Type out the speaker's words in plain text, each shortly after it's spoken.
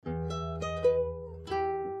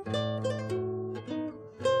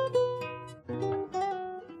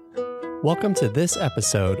Welcome to this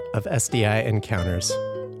episode of SDI Encounters,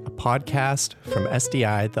 a podcast from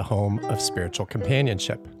SDI, the home of spiritual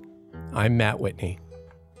companionship. I'm Matt Whitney.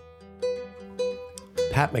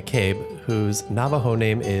 Pat McCabe, whose Navajo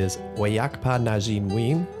name is Wayakpa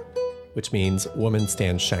Najin, which means woman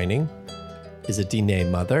stands shining, is a Diné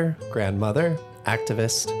mother, grandmother,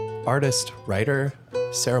 activist, artist, writer,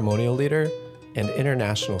 ceremonial leader, and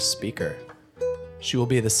international speaker. She will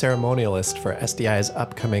be the ceremonialist for SDI's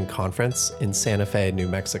upcoming conference in Santa Fe, New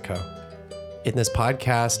Mexico. In this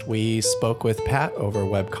podcast, we spoke with Pat over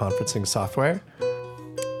web conferencing software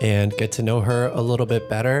and get to know her a little bit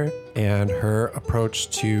better and her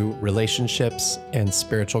approach to relationships and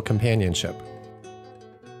spiritual companionship.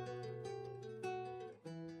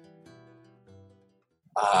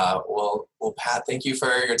 Well, Pat, thank you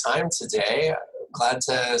for your time today. Glad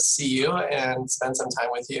to see you and spend some time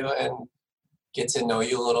with you and get to know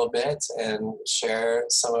you a little bit and share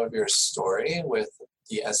some of your story with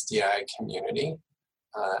the SDI community.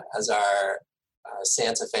 As our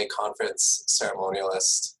Santa Fe conference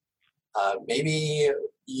ceremonialist,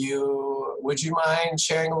 would you mind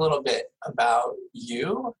sharing a little bit about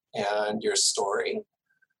you and your story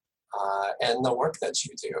and the work that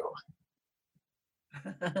you do?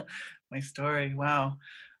 My story, wow.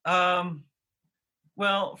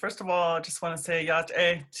 Well, first of all, I just want to say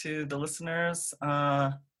Yat-e to the listeners.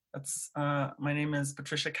 My name is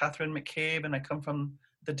Patricia Catherine McCabe, and I come from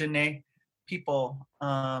the Diné people,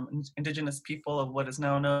 indigenous people of what is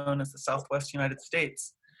now known as the Southwest United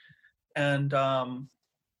States. And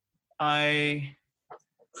I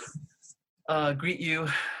greet you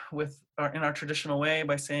in our traditional way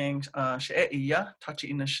by saying She'e'iya,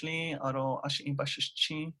 Tachi Inashli, Aro Ashi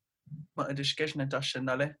Bashishchi, Ma'adishkesh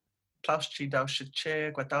Nadashanale.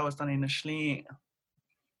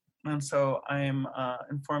 And so I'm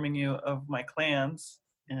informing you of my clans.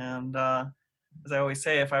 And as I always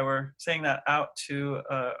say, if I were saying that out to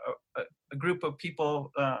a group of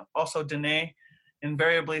people, also Diné,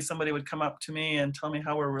 invariably somebody would come up to me and tell me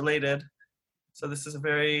how we're related. So this is a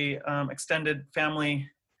very extended family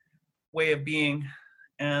way of being.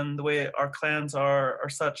 And the way our clans are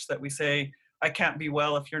such that we say, I can't be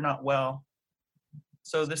well if you're not well.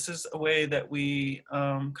 So this is a way that we,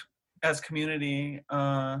 as community,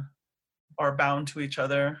 are bound to each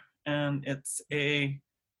other, and it's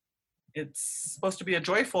supposed to be a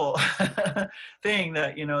joyful thing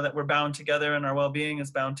that that we're bound together and our well-being is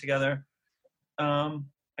bound together. I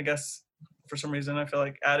guess for some reason I feel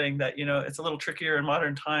like adding that it's a little trickier in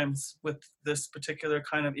modern times with this particular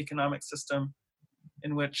kind of economic system,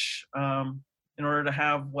 in which in order to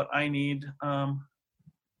have what I need,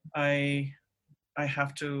 I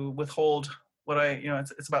have to withhold what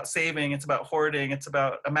it's about saving, it's about hoarding, it's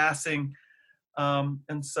about amassing.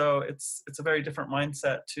 And so it's a very different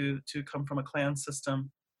mindset to come from a clan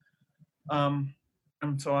system. And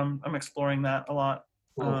so I'm exploring that a lot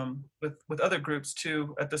with other groups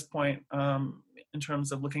too at this point, in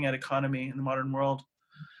terms of looking at economy in the modern world.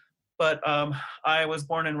 But I was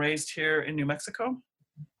born and raised here in New Mexico.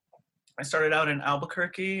 I started out in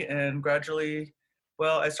Albuquerque and gradually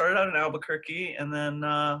I started out in Albuquerque and then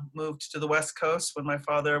moved to the West Coast when my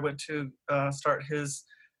father went to start his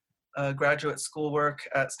graduate school work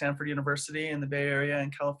at Stanford University in the Bay Area in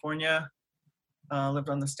California. Lived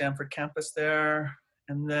on the Stanford campus there.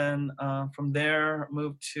 And then from there,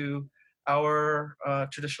 moved to our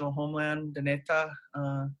traditional homeland, Deneta,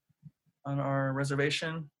 on our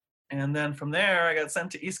reservation. And then from there, I got sent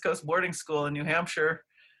to East Coast boarding school in New Hampshire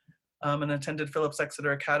and attended Phillips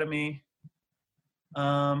Exeter Academy.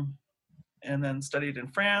 And then studied in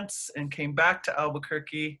France and came back to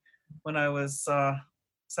Albuquerque when I was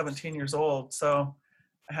 17 years old. So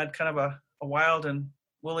I had kind of a wild and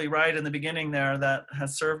woolly ride in the beginning there that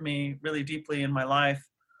has served me really deeply in my life.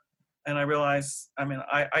 And I realize,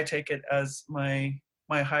 I take it as my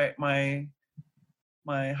higher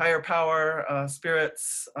power,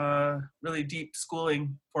 spirits, really deep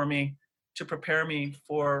schooling for me to prepare me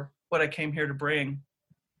for what I came here to bring.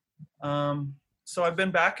 So I've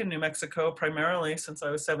been back in New Mexico primarily since I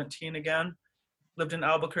was 17 again. Lived in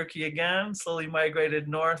Albuquerque again, slowly migrated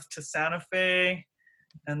north to Santa Fe,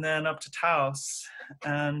 and then up to Taos,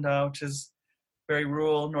 and which is very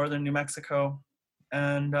rural northern New Mexico.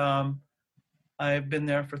 And I've been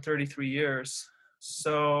there for 33 years.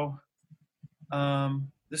 So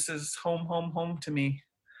this is home to me.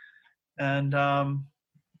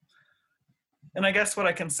 And I guess what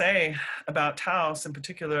I can say about Taos in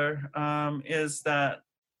particular is that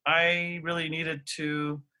I really needed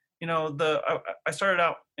to, I started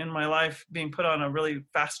out in my life being put on a really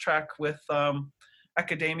fast track with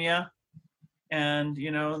academia And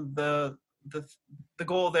the the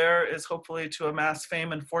goal there is hopefully to amass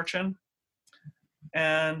fame and fortune.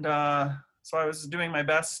 And so I was doing my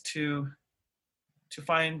best to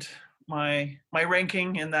find my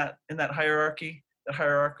ranking in that hierarchy, that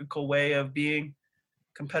hierarchical way of being,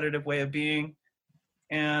 competitive way of being.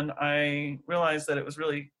 And I realized that it was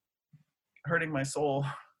really hurting my soul,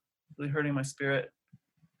 really hurting my spirit.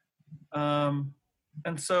 And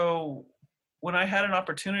so when I had an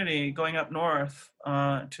opportunity going up north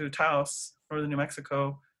to Taos, northern New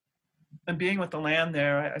Mexico, and being with the land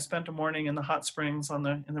there, I spent a morning in the hot springs in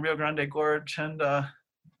the Rio Grande Gorge, and I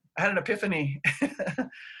had an epiphany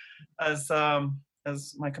as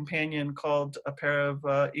my companion called a pair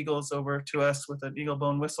of eagles over to us with an eagle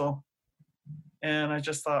bone whistle. And I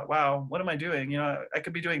just thought, wow, what am I doing? I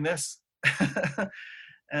could be doing this.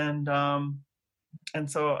 and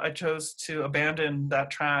so I chose to abandon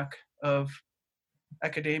that track of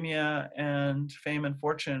academia and fame and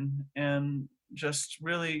fortune, and just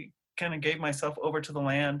really kind of gave myself over to the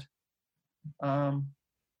land,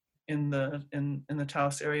 in the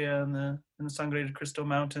Taos area, in the Sangre de Cristo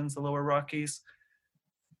Mountains, the lower Rockies,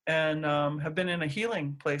 and have been in a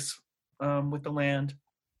healing place with the land,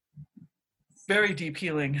 very deep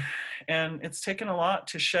healing. And it's taken a lot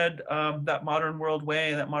to shed that modern world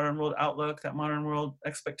way, that modern world outlook, that modern world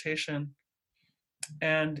expectation.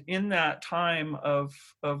 And in that time of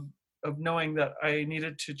knowing that I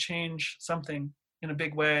needed to change something in a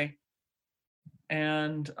big way,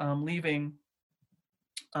 and leaving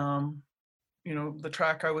the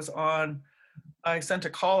track I was on, I sent a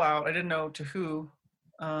call out. I didn't know to who.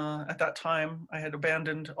 At that time, I had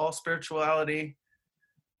abandoned all spirituality,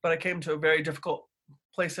 but I came to a very difficult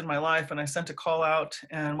place in my life, and I sent a call out.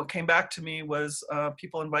 And what came back to me was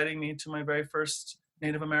people inviting me to my very first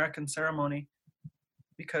Native American ceremony,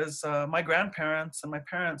 because my grandparents and my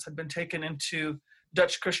parents had been taken into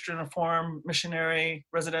Dutch Christian Reform missionary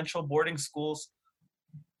residential boarding schools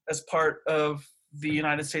as part of the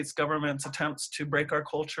United States government's attempts to break our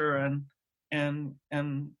culture and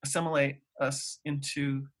assimilate us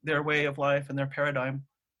into their way of life and their paradigm.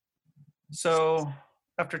 So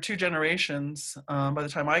after 2 generations, by the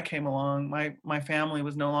time I came along, my family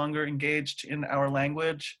was no longer engaged in our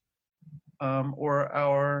language, or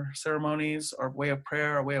our ceremonies, our way of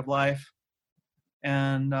prayer, our way of life,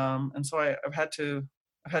 and so I've had to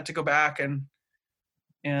go back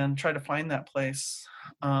and try to find that place.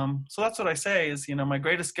 So that's what I say is, my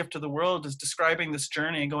greatest gift to the world is describing this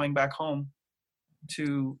journey going back home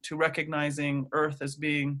to recognizing Earth as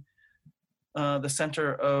being the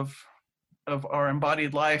center of our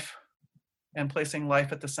embodied life, and placing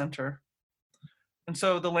life at the center. And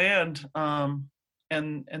so the land,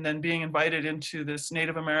 and then being invited into this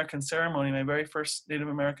Native American ceremony, my very first Native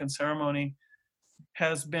American ceremony,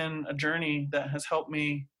 has been a journey that has helped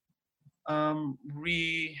me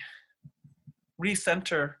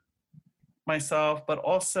recenter myself, but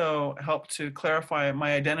also help to clarify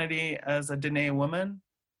my identity as a Dene woman,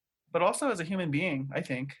 but also as a human being, I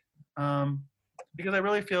think. Because I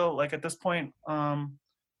really feel like at this point on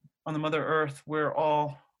the Mother Earth, we're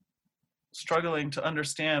all struggling to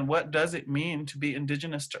understand, what does it mean to be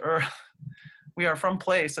indigenous to Earth? We are from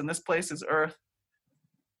place, and this place is Earth.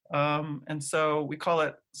 And so we call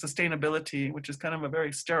it sustainability, which is kind of a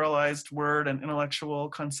very sterilized word, and intellectual,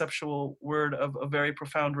 conceptual word of a very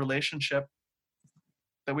profound relationship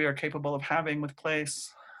that we are capable of having with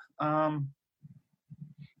place.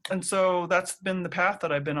 And so that's been the path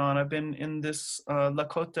that I've been on. I've been in this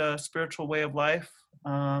Lakota spiritual way of life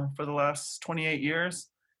for the last 28 years.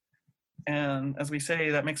 And as we say,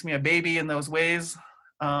 that makes me a baby in those ways.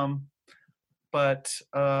 But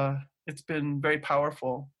it's been very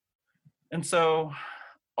powerful. And so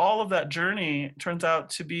all of that journey turns out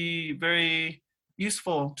to be very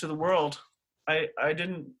useful to the world. I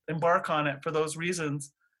didn't embark on it for those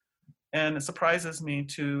reasons. And it surprises me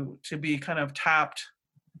to be kind of tapped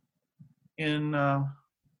in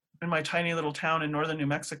my tiny little town in northern New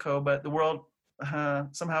Mexico, but the world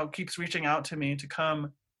somehow keeps reaching out to me to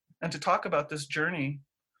come and to talk about this journey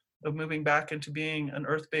of moving back into being an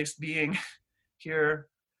earth-based being here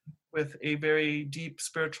with a very deep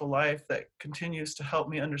spiritual life that continues to help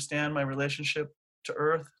me understand my relationship to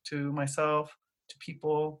Earth, to myself, to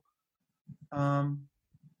people, and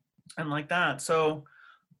like that. So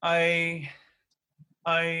I'm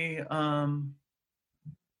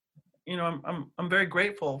very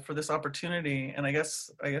grateful for this opportunity. And I guess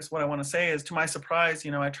what I want to say is, to my surprise,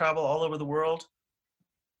 I travel all over the world,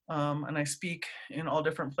 and I speak in all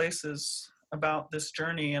different places about this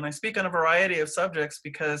journey. And I speak on a variety of subjects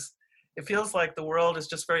because it feels like the world is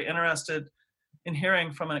just very interested in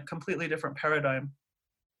hearing from a completely different paradigm.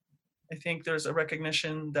 I think there's a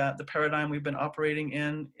recognition that the paradigm we've been operating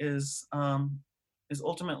in is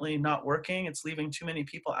ultimately not working. It's leaving too many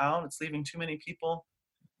people out. It's leaving too many people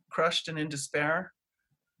crushed and in despair.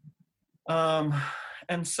 Um,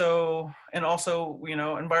 and so, and also, you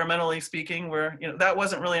know, environmentally speaking, where, you know, that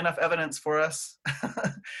wasn't really enough evidence for us.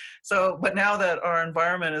 So, but now that our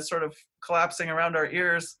environment is sort of collapsing around our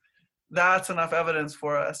ears, that's enough evidence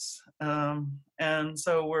for us. And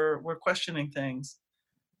so we're questioning things.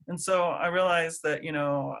 And so I realized that, you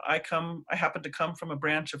know, I happen to come from a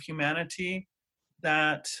branch of humanity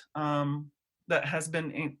that that has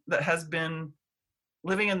been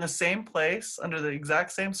living in the same place under the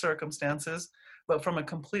exact same circumstances, but from a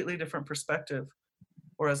completely different perspective,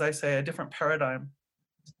 or as I say, a different paradigm.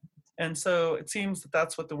 And so it seems that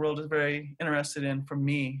that's what the world is very interested in for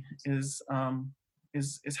me, is how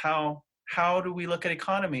do we look at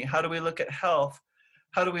economy? How do we look at health?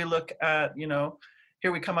 How do we look at, you know,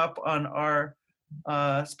 here we come up on our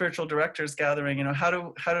spiritual directors gathering, you know, how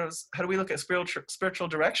do we look at spiritual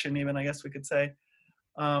direction, even, I guess we could say.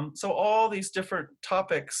 So all these different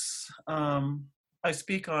topics I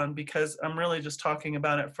speak on because I'm really just talking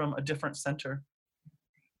about it from a different center.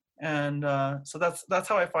 And so that's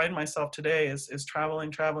how I find myself today, is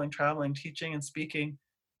traveling, teaching and speaking,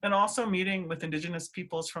 and also meeting with Indigenous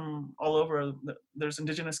peoples from all over. There's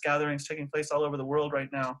Indigenous gatherings taking place all over the world right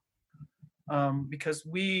now. Because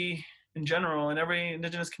we, in general, and every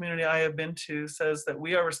Indigenous community I have been to says that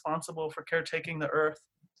we are responsible for caretaking the earth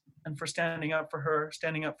and for standing up for her,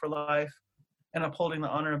 standing up for life, and upholding the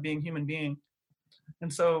honor of being human being.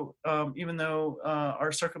 And so even though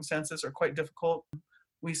our circumstances are quite difficult,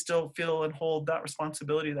 we still feel and hold that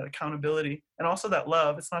responsibility, that accountability, and also that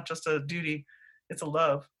love. It's not just a duty, it's a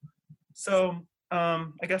love. So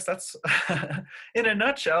I guess that's, in a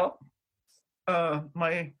nutshell,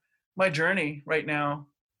 my journey right now.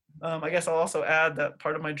 I guess I'll also add that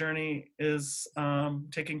part of my journey is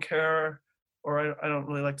taking care, or I don't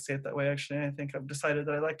really like to say it that way, actually. I think I've decided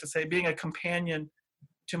that I like to say being a companion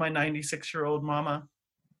to my 96-year-old mama,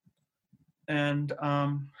 and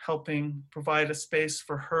helping provide a space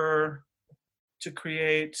for her to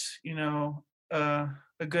create, you know, a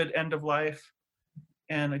good end of life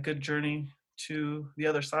and a good journey to the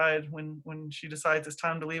other side when she decides it's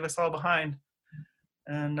time to leave us all behind.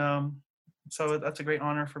 And so that's a great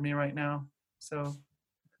honor for me right now. So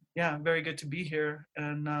yeah, very good to be here.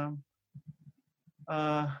 And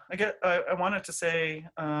I wanted to say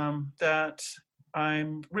that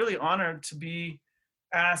I'm really honored to be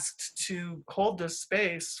asked to hold this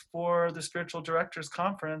space for the Spiritual Directors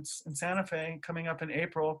Conference in Santa Fe coming up in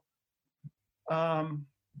April. And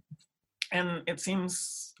it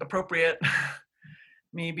seems appropriate,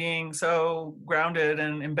 me being so grounded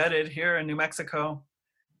and embedded here in New Mexico.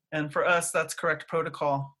 And for us, that's correct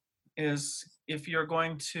protocol. Is if you're gonna,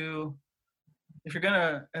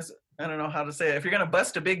 as I don't know how to say it, if you're gonna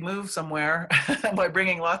bust a big move somewhere by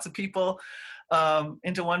bringing lots of people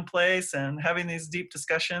into one place and having these deep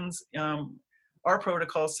discussions, our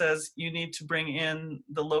protocol says you need to bring in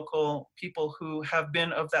the local people who have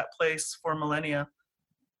been of that place for millennia.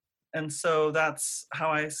 And so that's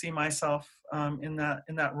how I see myself in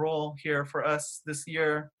that role here for us this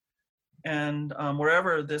year. And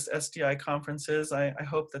wherever this SDI conference is, I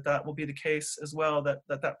hope that will be the case as well,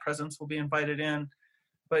 that presence will be invited in.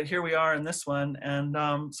 But here we are in this one, and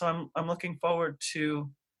so I'm looking forward to,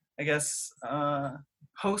 I guess,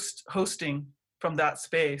 hosting from that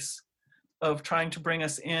space of trying to bring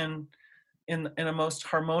us in a most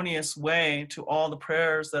harmonious way to all the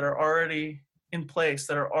prayers that are already in place,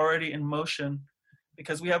 that are already in motion.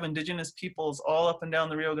 Because we have Indigenous peoples all up and down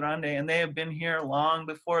the Rio Grande, and they have been here long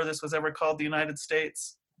before this was ever called the United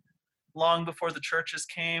States, long before the churches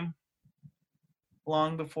came,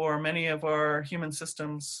 long before many of our human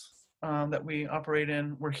systems that we operate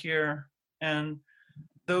in were here. And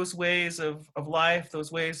those ways of life,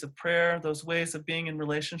 those ways of prayer, those ways of being in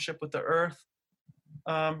relationship with the earth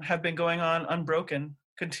have been going on unbroken,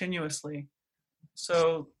 continuously.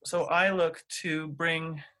 So I look to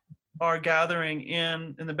bring our gathering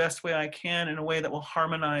in the best way I can, in a way that will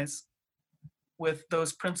harmonize with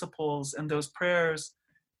those principles and those prayers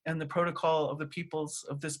and the protocol of the peoples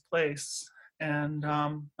of this place. And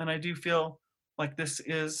I do feel like this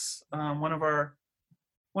is one of our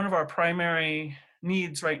primary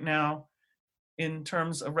needs right now, in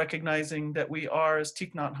terms of recognizing that we are, as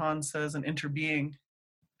Thich Nhat Hanh says, an interbeing.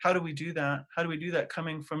 How do we do that? How do we do that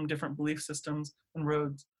coming from different belief systems and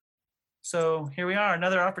roads? So here we are,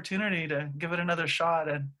 another opportunity to give it another shot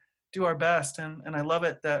and do our best. And I love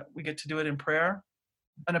it that we get to do it in prayer,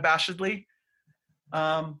 unabashedly,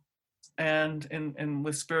 and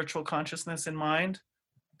with spiritual consciousness in mind,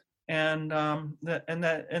 and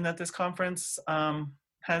that this conference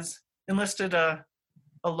has enlisted a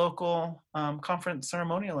local conference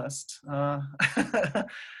ceremonialist.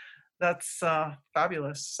 That's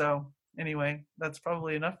fabulous. So anyway, that's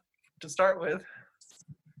probably enough to start with.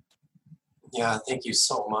 Yeah, thank you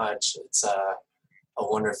so much. It's a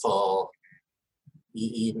wonderful,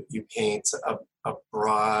 you paint a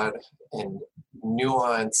broad and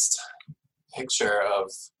nuanced picture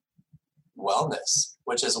of wellness,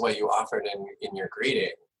 which is what you offered in your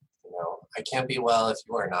greeting. You know, I can't be well if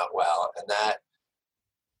you are not well. And that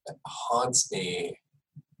haunts me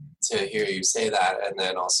to hear you say that, and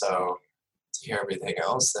then also to hear everything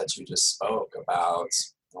else that you just spoke about,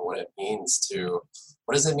 what it means to,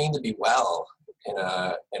 what does it mean to be well in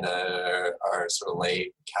our sort of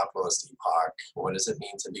late capitalist epoch? What does it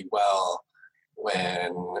mean to be well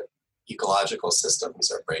when ecological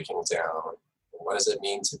systems are breaking down? What does it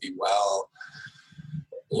mean to be well,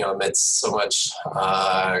 you know, amidst so much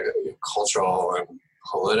cultural and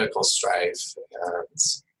political strife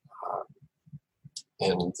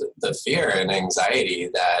and the fear and anxiety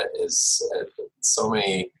that is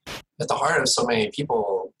at the heart of so many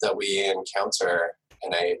people that we encounter?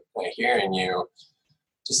 And I hear in you,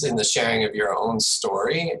 just in the sharing of your own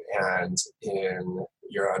story and in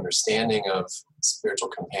your understanding of spiritual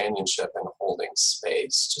companionship and holding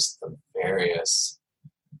space, just the various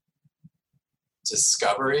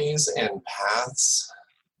discoveries and paths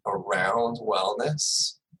around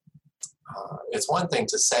wellness. It's one thing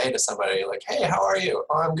to say to somebody like, hey, how are you?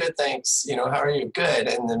 Oh, I'm good, thanks. You know, how are you? Good.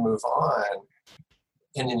 And then move on.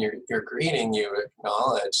 And in your greeting, you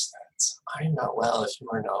acknowledge that I'm not well if you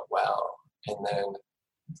are not well. And then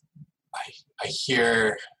I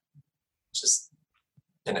hear just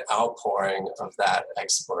an outpouring of that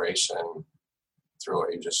exploration through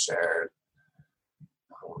what you just shared.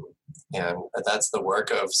 And that's the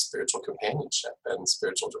work of spiritual companionship and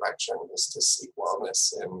spiritual direction, is to seek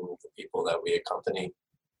wellness in the people that we accompany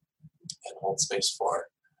and hold space for.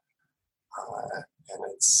 And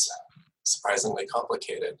it's surprisingly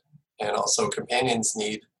complicated. And also companions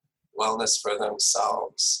need wellness for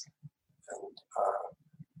themselves. And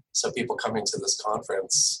so people coming to this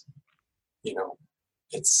conference, you know,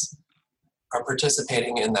 are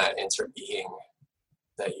participating in that interbeing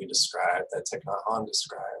that you described, that Thich Nhat Hanh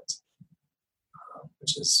described,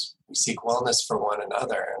 which is we seek wellness for one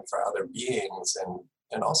another and for other beings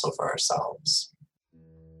and also for ourselves.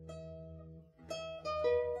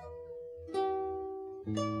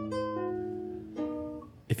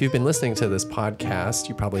 If you've been listening to this podcast,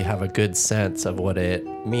 you probably have a good sense of what it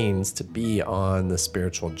means to be on the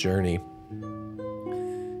spiritual journey.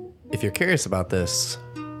 If you're curious about this,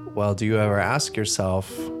 well, do you ever ask yourself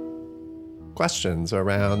questions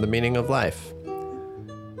around the meaning of life?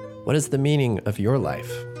 What is the meaning of your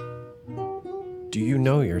life? Do you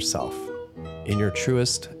know yourself in your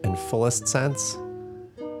truest and fullest sense?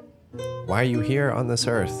 Why are you here on this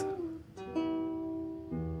earth?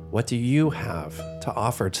 What do you have to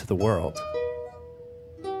offer to the world?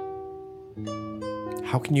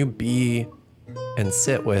 How can you be and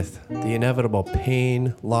sit with the inevitable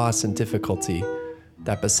pain, loss, and difficulty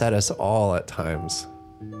that beset us all at times?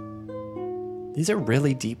 These are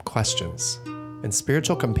really deep questions, and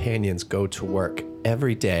spiritual companions go to work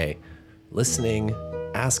every day, listening,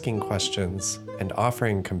 asking questions, and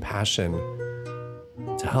offering compassion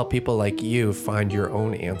to help people like you find your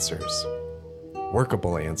own answers,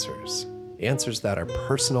 workable answers, answers that are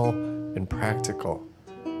personal and practical,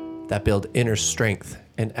 that build inner strength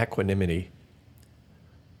and equanimity.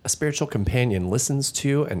 A spiritual companion listens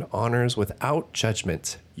to and honors without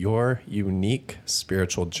judgment your unique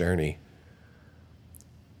spiritual journey.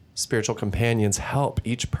 Spiritual companions help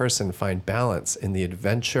each person find balance in the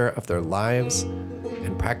adventure of their lives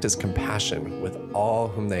and practice compassion with all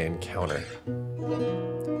whom they encounter.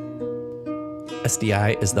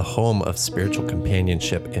 SDI is the home of spiritual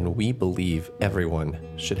companionship, and we believe everyone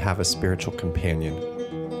should have a spiritual companion.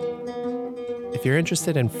 If you're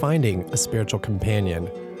interested in finding a spiritual companion,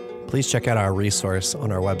 please check out our resource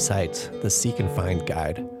on our website, the Seek and Find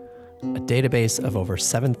Guide, a database of over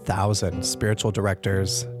 7,000 spiritual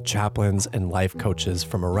directors, chaplains, and life coaches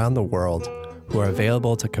from around the world who are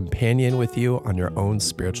available to companion with you on your own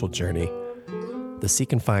spiritual journey. The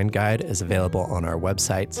Seek and Find Guide is available on our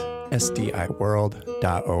website,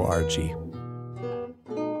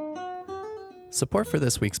 sdiworld.org. Support for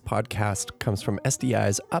this week's podcast comes from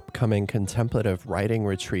SDI's upcoming contemplative writing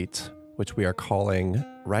retreat, which we are calling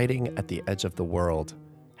Writing at the Edge of the World,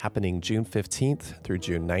 happening June 15th through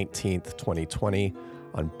June 19th, 2020,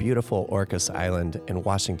 on beautiful Orcas Island in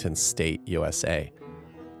Washington State, USA.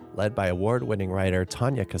 Led by award-winning writer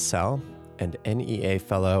Tanya Cassell and NEA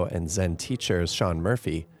fellow and Zen teacher Sean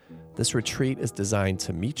Murphy, this retreat is designed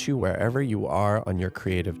to meet you wherever you are on your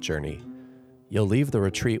creative journey. You'll leave the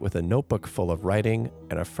retreat with a notebook full of writing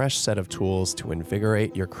and a fresh set of tools to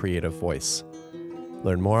invigorate your creative voice.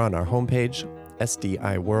 Learn more on our homepage,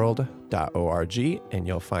 sdiworld.org, and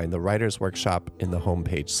you'll find the Writers' Workshop in the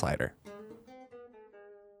homepage slider.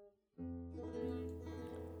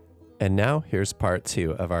 And now, here's part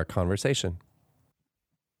 2 of our conversation.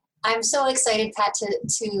 I'm so excited, Pat,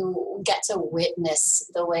 to get to witness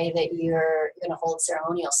the way that you're going to hold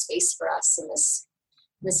ceremonial space for us in this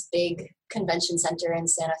big convention center in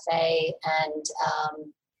Santa Fe, and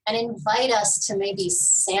invite us to maybe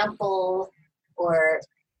sample or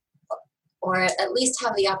at least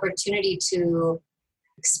have the opportunity to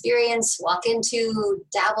experience, walk into,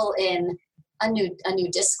 dabble in a new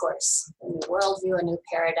discourse, a new worldview, a new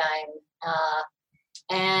paradigm,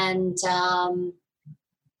 and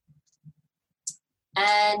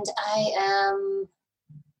I am,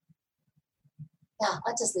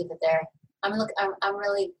 I'll just leave it there. I'm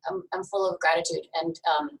full of gratitude and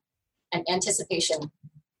anticipation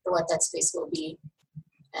for what that space will be,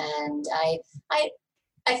 and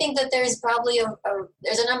I think that there's probably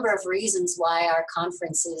there's a number of reasons why our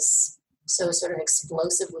conference is so sort of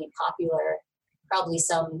explosively popular. Probably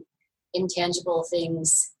some intangible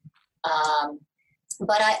things,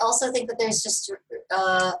 but I also think that there's just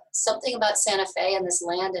something about Santa Fe and this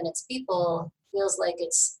land and its people feels like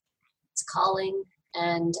it's calling,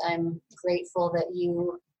 and I'm grateful that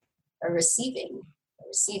you are receiving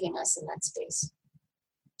us in that space.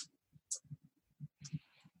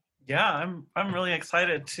 Yeah, I'm really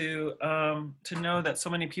excited to know that so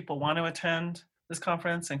many people want to attend this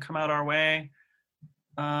conference and come out our way.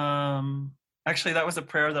 Actually, that was a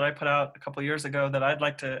prayer that I put out a couple of years ago, that I'd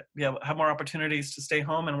like to be able to have more opportunities to stay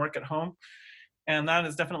home and work at home, and that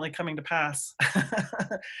is definitely coming to pass.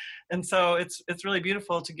 And so it's really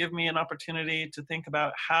beautiful to give me an opportunity to think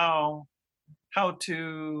about how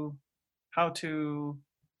to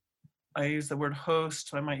I use the word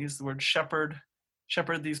host, I might use the word shepherd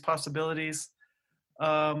these possibilities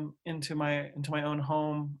into my own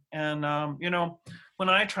home. And when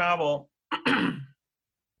I travel,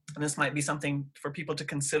 and this might be something for people to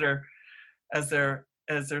consider as they're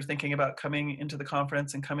thinking about coming into the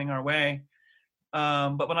conference and coming our way.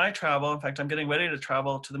 But when I travel, in fact, I'm getting ready to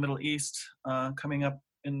travel to the Middle East, coming up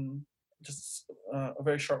in just a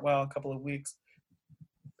very short while, a couple of weeks,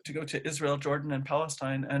 to go to Israel, Jordan, and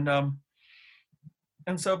Palestine.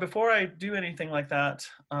 And so before I do anything like that,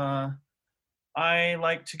 I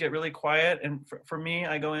like to get really quiet. And for me,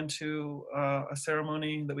 I go into a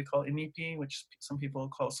ceremony that we call Inipi, which some people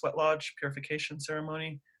call sweat lodge, purification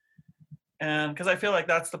ceremony. And because I feel like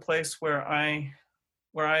that's the place where I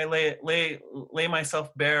lay myself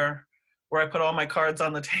bare, where I put all my cards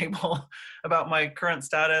on the table about my current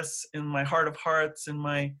status in my heart of hearts, in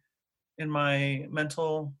my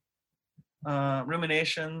mental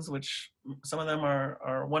ruminations, which some of them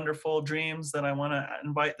are wonderful dreams that I want to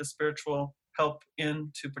invite the spiritual help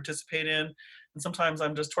in to participate in. And sometimes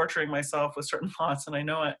I'm just torturing myself with certain thoughts, and I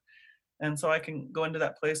know it. And so I can go into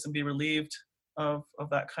that place and be relieved of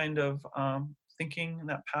that kind of thinking and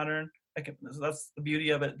that pattern. That's the beauty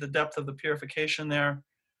of it. The depth of the purification there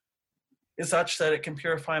is such that it can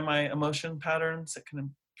purify my emotion patterns. It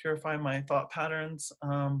can purify my thought patterns,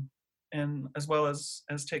 and as well as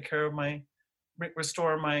take care of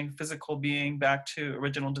restore my physical being back to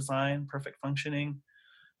original design, perfect functioning.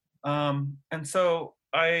 And so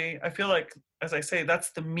I feel like, as I say,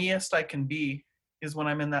 that's the meest I can be, is when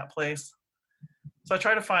I'm in that place. So I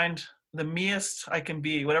try to find the meest I can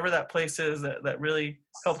be, whatever that place is that really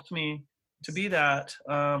helped me to be that.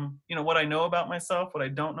 What I know about myself, what I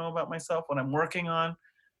don't know about myself, what I'm working on,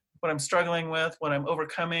 what I'm struggling with, what I'm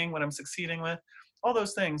overcoming, what I'm succeeding with, all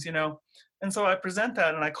those things, And so I present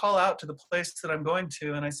that, and I call out to the place that I'm going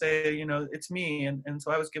to, and I say, it's me. And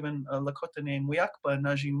so I was given a Lakota name, Wayakpa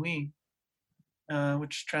Najimwi,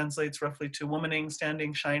 which translates roughly to womaning,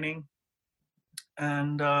 standing, shining.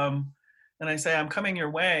 And I say, I'm coming your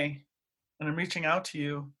way, and I'm reaching out to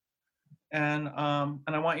you. And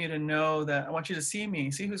I want you to know that, I want you to see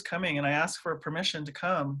me, see who's coming. And I ask for permission to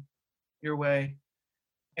come your way,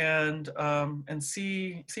 and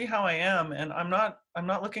see how I am. And I'm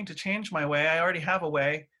not looking to change my way. I already have a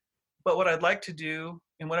way. But what I'd like to do,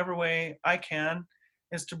 in whatever way I can,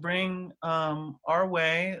 is to bring our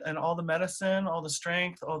way and all the medicine, all the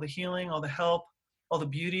strength, all the healing, all the help, all the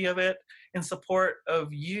beauty of it in support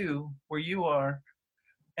of you, where you are.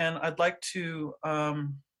 and I'd like to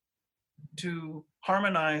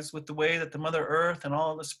harmonize with the way that the Mother Earth and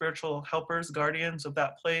all of the spiritual helpers, guardians of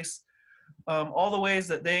that place, all the ways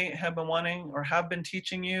that they have been wanting or have been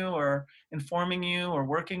teaching you or informing you or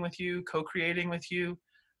working with you, co-creating with you.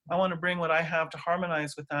 I want to bring what I have to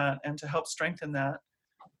harmonize with that and to help strengthen that.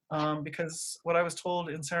 Because what I was told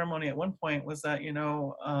in ceremony at one point was that,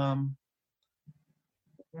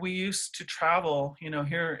 we used to travel,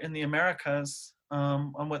 here in the Americas,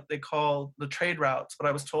 on what they call the trade routes, but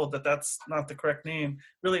I was told that that's not the correct name.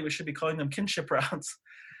 Really, we should be calling them kinship routes,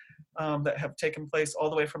 that have taken place all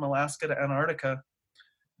the way from Alaska to Antarctica.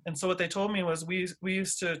 And so what they told me was we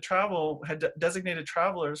used to travel, had designated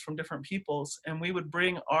travelers from different peoples, and we would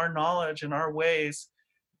bring our knowledge and our ways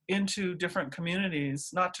into different communities,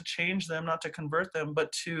 not to change them, not to convert them,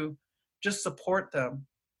 but to just support them,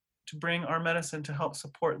 to bring our medicine to help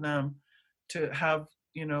support them, to have,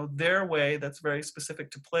 their way that's very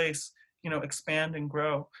specific to place, expand and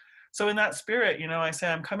grow. So in that spirit, I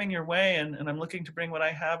say, I'm coming your way, and I'm looking to bring what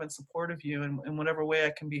I have in support of you in whatever way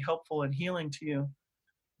I can be helpful and healing to you.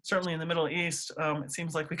 Certainly in the Middle East, it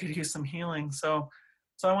seems like we could use some healing. So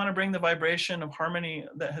I want to bring the vibration of harmony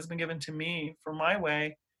that has been given to me for my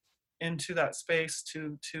way into that space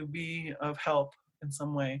to be of help in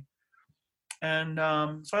some way. And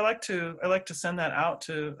so I like to send that out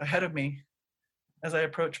to ahead of me as I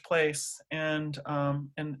approach place, and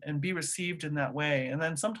be received in that way. And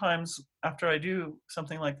then sometimes after I do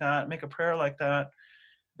something like that, make a prayer like that,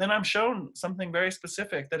 then I'm shown something very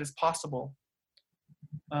specific that is possible.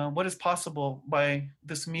 What is possible by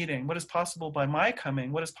this meeting? What is possible by my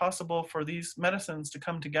coming? What is possible for these medicines to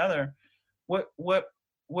come together?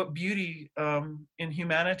 What beauty in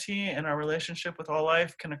humanity and our relationship with all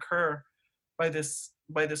life can occur by this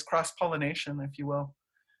cross-pollination, if you will.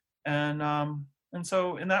 And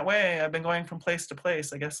so in that way, I've been going from place to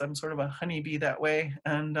place. I guess I'm sort of a honeybee that way.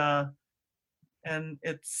 And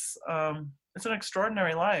it's an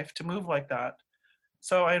extraordinary life to move like that.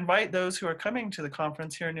 So I invite those who are coming to the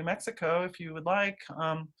conference here in New Mexico, if you would like,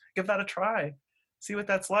 give that a try. See what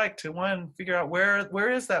that's like to, figure out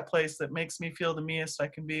where is that place that makes me feel the meest I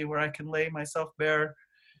can be, where I can lay myself bare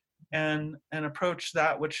and approach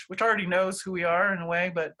that which already knows who we are in a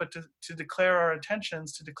way, but to declare our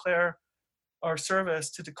intentions, to declare our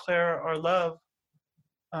service, to declare our love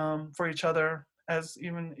for each other, as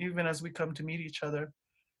even as we come to meet each other.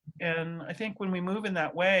 And I think when we move in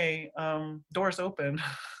that way, doors open.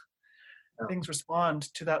 Things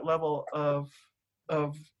respond to that level of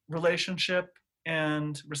relationship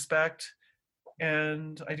and respect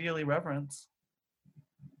and ideally reverence.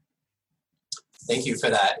 Thank you for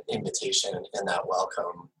that invitation and that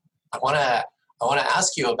welcome. I want to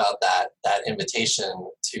ask you about that invitation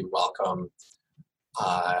to welcome,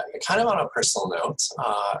 kind of on a personal note,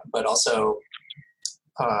 but also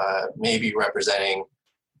maybe representing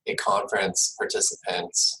a conference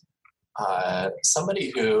participant,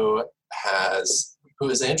 somebody who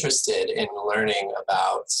is interested in learning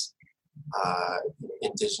about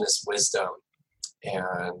indigenous wisdom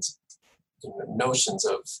and notions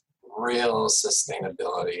of real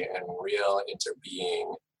sustainability and real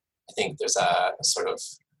interbeing. I think there's a sort of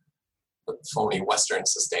phony Western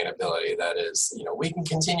sustainability that is, we can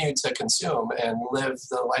continue to consume and live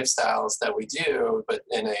the lifestyles that we do, but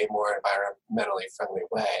in a more environmentally friendly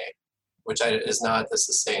way, which is not the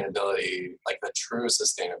sustainability, like the true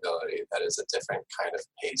sustainability, that is a different kind of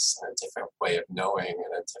pace and a different way of knowing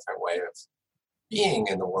and a different way of being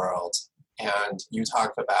in the world. And you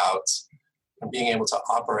talk about being able to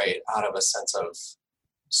operate out of a sense of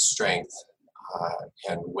strength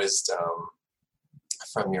and wisdom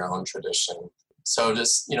from your own tradition. So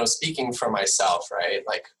just, speaking for myself, right?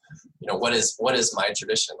 Like, what is my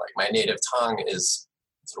tradition? Like, my native tongue is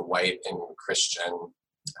sort of white and Christian.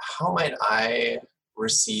 How might I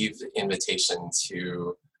receive the invitation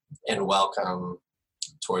to and welcome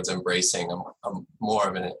towards embracing a more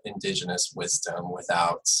of an indigenous wisdom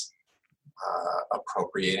without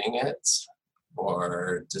appropriating it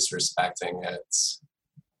or disrespecting it?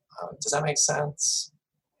 Does that make sense?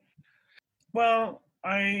 Well,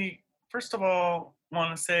 I first of all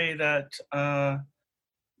want to say that I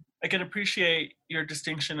can appreciate your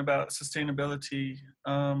distinction about sustainability,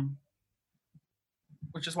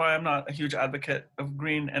 which is why I'm not a huge advocate of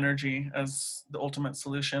green energy as the ultimate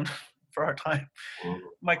solution for our time.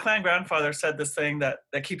 My clan grandfather said this thing that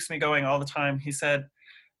keeps me going all the time. He said,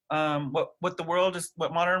 what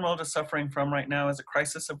modern world is suffering from right now is a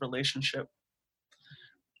crisis of relationship.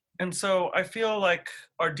 And so I feel like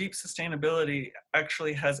our deep sustainability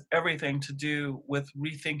actually has everything to do with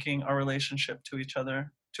rethinking our relationship to each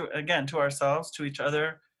other to ourselves, to each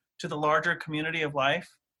other, to the larger community of life,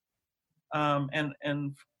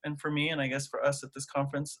 and for me, and I guess for us at this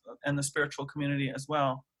conference, and the spiritual community as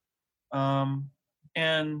well.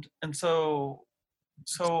 And so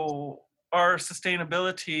our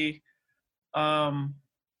sustainability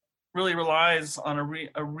really relies on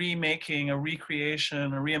a remaking, a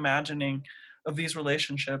recreation, a reimagining of these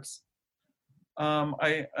relationships. I'm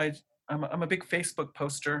a big Facebook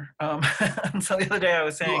poster. And so the other day I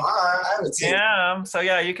was saying, I would say. yeah, so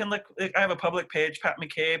yeah, you can look, I have a public page, Pat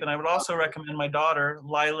McCabe, and I would also recommend my daughter,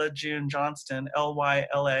 Lila June Johnston,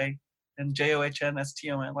 Lyla and Johnston,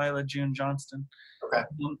 Lila June Johnston. Okay.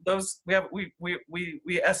 Those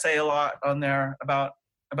we essay a lot on there about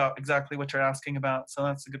exactly what you're asking about, so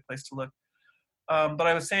that's a good place to look. But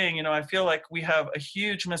I was saying, I feel like we have a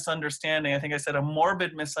huge misunderstanding. I think I said a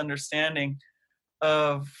morbid misunderstanding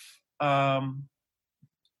of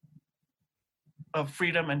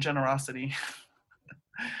freedom and generosity.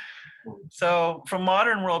 So from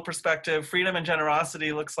modern world perspective, freedom and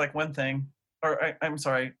generosity looks like one thing, or I'm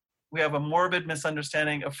sorry, we have a morbid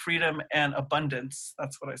misunderstanding of freedom and abundance.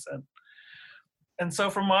 That's what I said. And so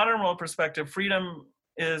from modern world perspective, freedom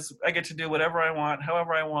is I get to do whatever I want,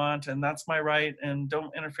 however I want, and that's my right, and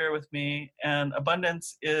don't interfere with me. And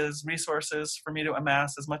abundance is resources for me to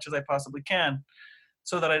amass as much as I possibly can,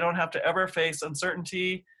 so that I don't have to ever face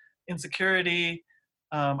uncertainty, insecurity.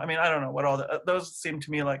 I don't know what all those seem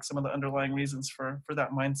to me like some of the underlying reasons for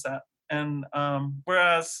that mindset. And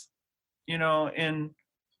whereas,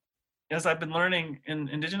 as I've been learning in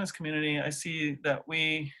Indigenous community, I see that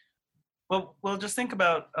we'll just think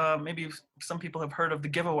about, maybe some people have heard of the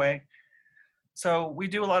giveaway. So we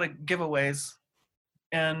do a lot of giveaways,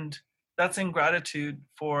 and that's in gratitude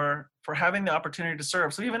for having the opportunity to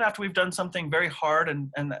serve. So even after we've done something very hard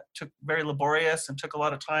and that took very laborious and took a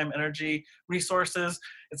lot of time, energy, resources,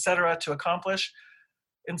 etc., to accomplish,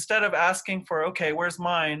 instead of asking for, okay, where's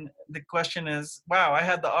mine? The question is, wow, I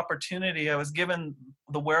had the opportunity. I was given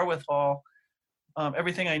the wherewithal,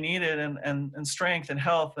 everything I needed, and strength and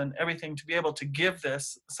health and everything to be able to give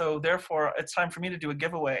this. So therefore, it's time for me to do a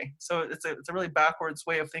giveaway. So it's a really backwards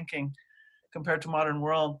way of thinking compared to modern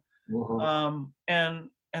world. Mm-hmm.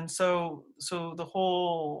 And so the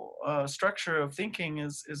whole structure of thinking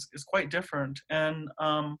is quite different. And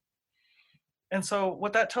so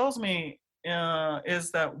what that tells me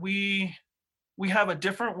is that we have a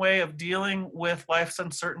different way of dealing with life's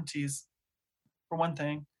uncertainties. For one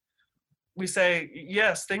thing, we say,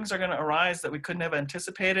 yes, things are going to arise that we couldn't have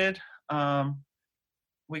anticipated.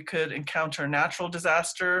 We could encounter natural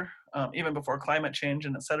disaster, even before climate change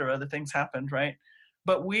and et cetera. The things happened, right?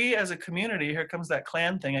 But we as a community, here comes that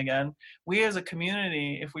clan thing again. We as a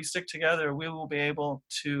community, if we stick together, we will be able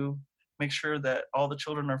to make sure that all the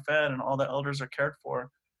children are fed and all the elders are cared for,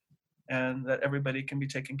 and that everybody can be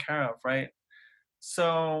taken care of, right?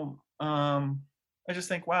 So I just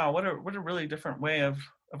think, wow, what a really different way of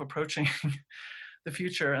approaching the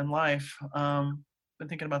future and life. Been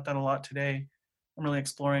thinking about that a lot today. I'm really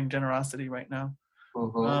exploring generosity right now.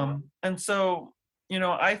 Mm-hmm. And so,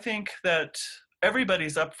 I think that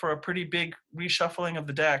everybody's up for a pretty big reshuffling of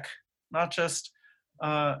the deck, not just,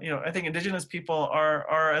 I think Indigenous people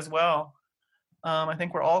are as well. I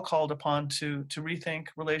think we're all called upon to rethink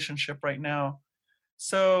relationship right now.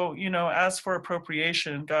 So, as for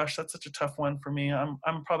appropriation, gosh, that's such a tough one for me. I'm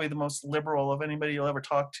probably the most liberal of anybody you'll ever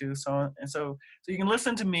talk to. So you can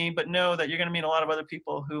listen to me, but know that you're going to meet a lot of other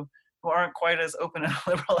people who aren't quite as open and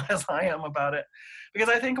liberal as I am about it, because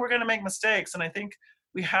I think we're going to make mistakes, and I think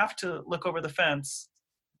we have to look over the fence.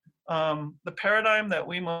 The paradigm that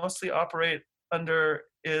we mostly operate under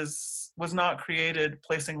was not created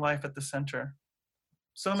placing life at the center.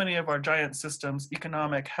 So many of our giant systems,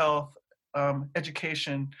 economic, health,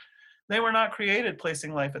 education, they were not created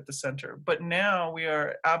placing life at the center. But now we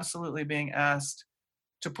are absolutely being asked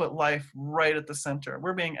to put life right at the center.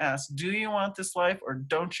 We're being asked, do you want this life or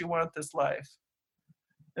don't you want this life?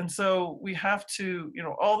 And so we have to,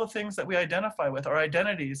 all the things that we identify with, our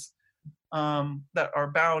identities that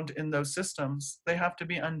are bound in those systems, they have to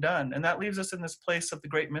be undone. And that leaves us in this place of the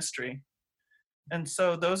great mystery. And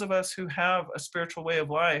so those of us who have a spiritual way of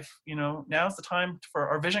life, now's the time for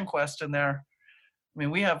our vision quest in there. I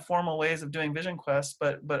mean, we have formal ways of doing vision quests,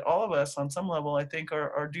 but all of us on some level, I think,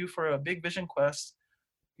 are due for a big vision quest.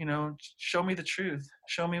 Show me the truth.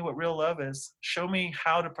 Show me what real love is. Show me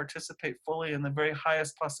how to participate fully in the very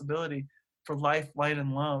highest possibility for life, light,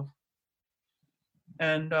 and love.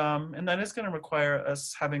 And that is going to require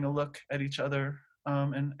us having a look at each other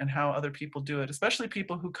and how other people do it, especially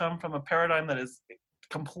people who come from a paradigm that is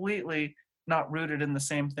completely not rooted in the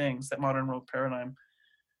same things, that modern world paradigm.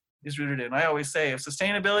 is rooted in. I always say, if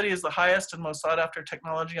sustainability is the highest and most sought after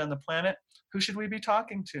technology on the planet, who should we be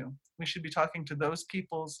talking to? We should be talking to those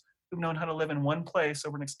peoples who've known how to live in one place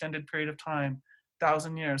over an extended period of time,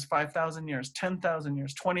 1,000 years, 5,000 years, 10,000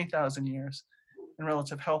 years, 20,000 years, in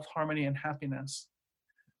relative health, harmony, and happiness.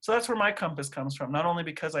 So that's where my compass comes from, not only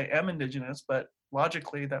because I am Indigenous, but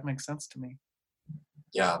logically that makes sense to me.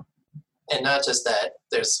 Yeah. And not just that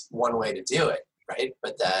there's one way to do it, right?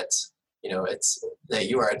 But that, it's that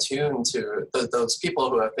you are attuned to those people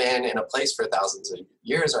who have been in a place for thousands of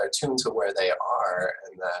years are attuned to where they are,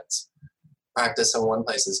 and that practice in one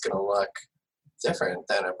place is going to look different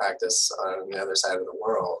than a practice on the other side of the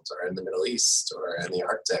world, or in the Middle East, or in the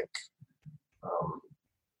Arctic.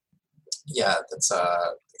 That's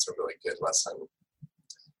a really good lesson.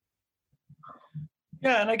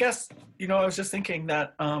 Yeah, and I guess, I was just thinking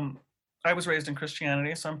that I was raised in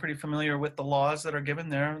Christianity, so I'm pretty familiar with the laws that are given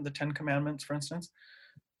there, the 10 Commandments, for instance.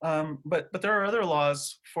 But there are other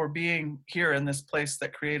laws for being here in this place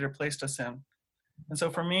that Creator placed us in. And so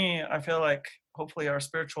for me, I feel like hopefully our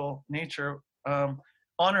spiritual nature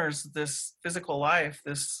honors this physical life,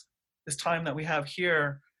 this time that we have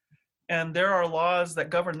here. And there are laws that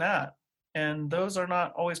govern that. And those are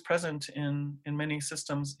not always present in many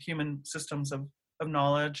systems, human systems of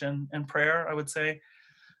knowledge and prayer, I would say.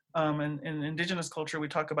 In Indigenous culture, we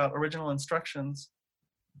talk about original instructions.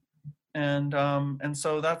 And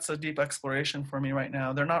so that's a deep exploration for me right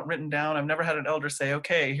now. They're not written down. I've never had an elder say,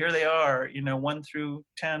 okay, here they are, 1 through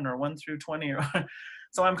 10 or 1 through 20.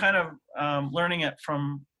 So I'm kind of learning it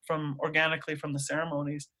from organically from the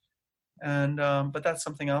ceremonies. And but that's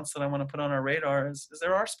something else that I want to put on our radar is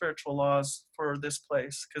there are spiritual laws for this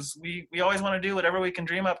place, because we always want to do whatever we can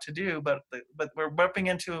dream up to do, but we're bumping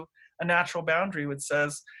into a natural boundary which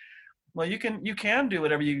says, well, you can do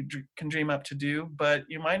whatever you can dream up to do, but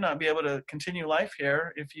you might not be able to continue life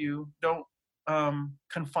here if you don't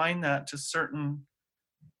confine that to certain,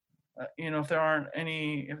 if there aren't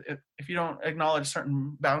any, if you don't acknowledge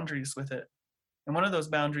certain boundaries with it. And one of those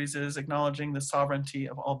boundaries is acknowledging the sovereignty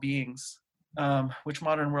of all beings, which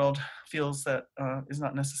modern world feels that is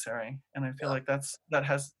not necessary. And I feel like that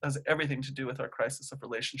has everything to do with our crisis of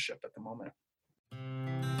relationship at the moment.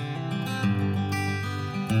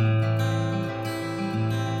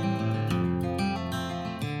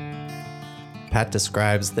 Pat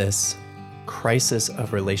describes this crisis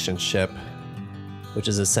of relationship, which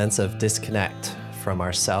is a sense of disconnect from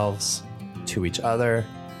ourselves to each other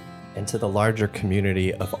and to the larger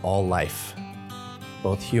community of all life,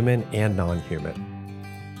 both human and non-human.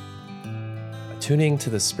 Attuning to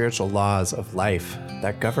the spiritual laws of life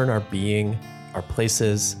that govern our being, our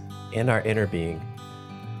places, and our inner being.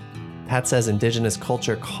 Pat says Indigenous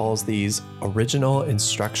culture calls these original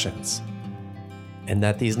instructions, and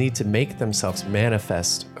that these need to make themselves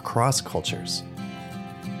manifest across cultures.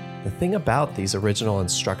 The thing about these original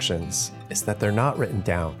instructions is that they're not written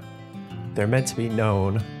down. They're meant to be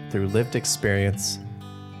known through lived experience,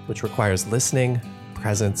 which requires listening,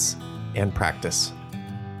 presence, and practice.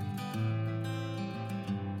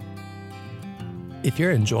 If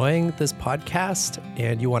you're enjoying this podcast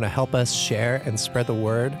and you want to help us share and spread the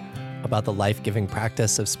word about the life-giving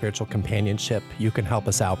practice of spiritual companionship, you can help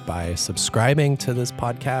us out by subscribing to this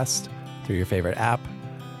podcast through your favorite app.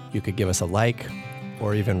 You could give us a like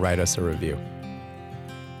or even write us a review.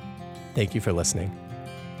 Thank you for listening.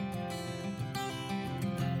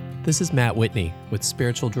 This is Matt Whitney with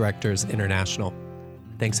Spiritual Directors International.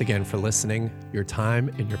 Thanks again for listening. Your time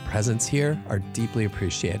and your presence here are deeply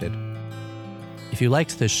appreciated. If you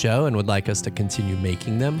liked this show and would like us to continue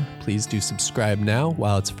making them, please do subscribe now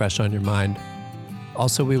while it's fresh on your mind.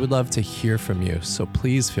 Also, we would love to hear from you, so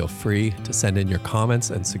please feel free to send in your comments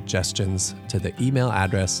and suggestions to the email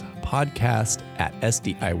address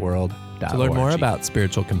podcast@sdiworld.org. To learn more about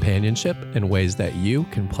spiritual companionship and ways that you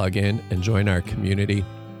can plug in and join our community,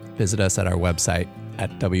 visit us at our website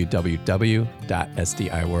at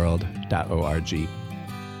www.sdiworld.org.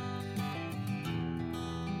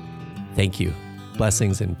 Thank you.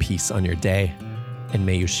 Blessings and peace on your day, and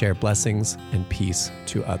may you share blessings and peace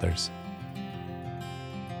to others.